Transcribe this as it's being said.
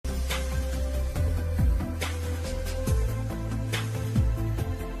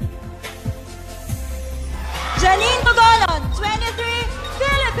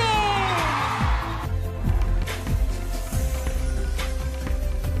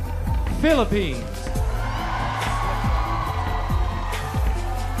Philippines.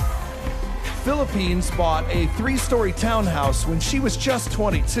 Philippines bought a 3-story townhouse when she was just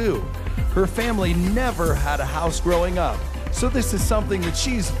 22. Her family never had a house growing up, so this is something that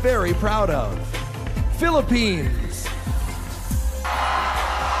she's very proud of. Philippines.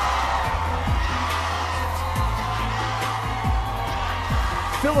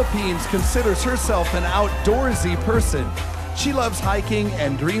 Philippines considers herself an outdoorsy person. She loves hiking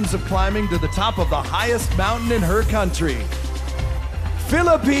and dreams of climbing to the top of the highest mountain in her country.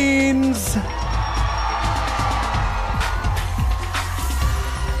 Philippines!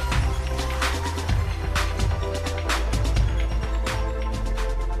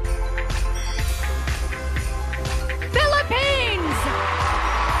 Philippines!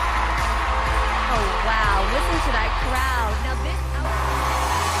 Oh wow, listen to that crowd.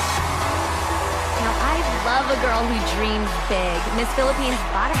 Now I love a girl who dreams big. Miss Philippines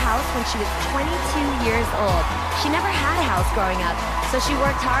bought a house when she was 22 years old. She never had a house growing up, so she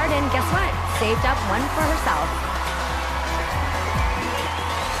worked hard and guess what? Saved up one for herself.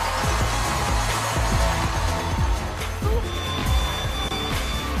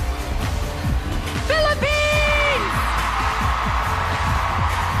 Philippines!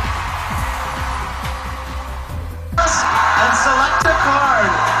 And select a card.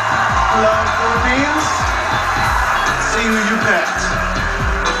 Hello, Philippines. See who you picked.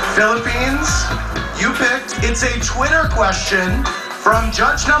 Philippines, you picked. It's a Twitter question from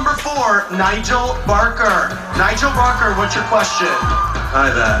judge number 4, Nigel Barker. Nigel Barker, what's your question?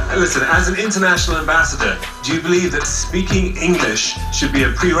 Hi there. Listen, as an international ambassador, do you believe that speaking English should be a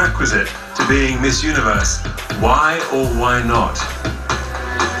prerequisite to being Miss Universe? Why or why not?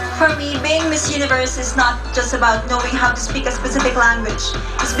 For me, being Miss Universe is not just about knowing how to speak a specific language.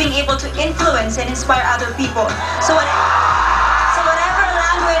 It's being able to influence and inspire other people. So whatever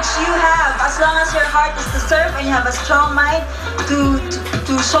language you have, as long as your heart is to serve and you have a strong mind to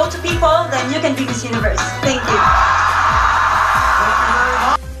show to people, then you can be Miss Universe. Thank you.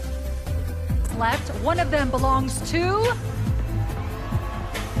 Left, one of them belongs to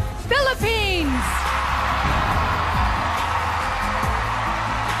Philippines.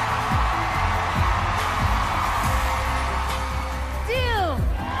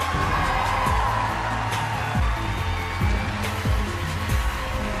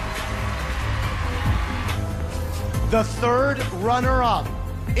 The third runner-up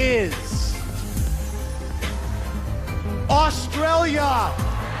is Australia.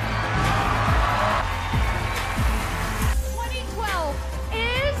 2012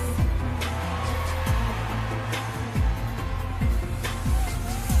 is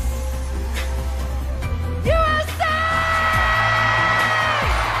USA!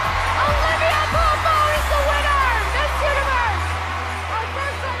 Olivia Popo is the winner! Miss Universe! Our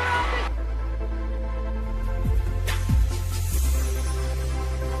first runner-up is...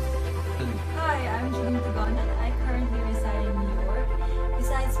 Hi, I'm Janine Tugonon. I currently reside in New York.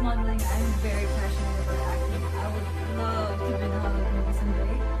 Besides modeling, I'm very passionate about acting. I would love to be in a Hollywood movie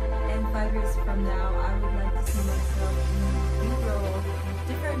someday. And 5 years from now, I would like to see myself in new roles,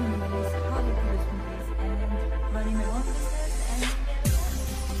 different movies, Hollywood movies, and running my own business.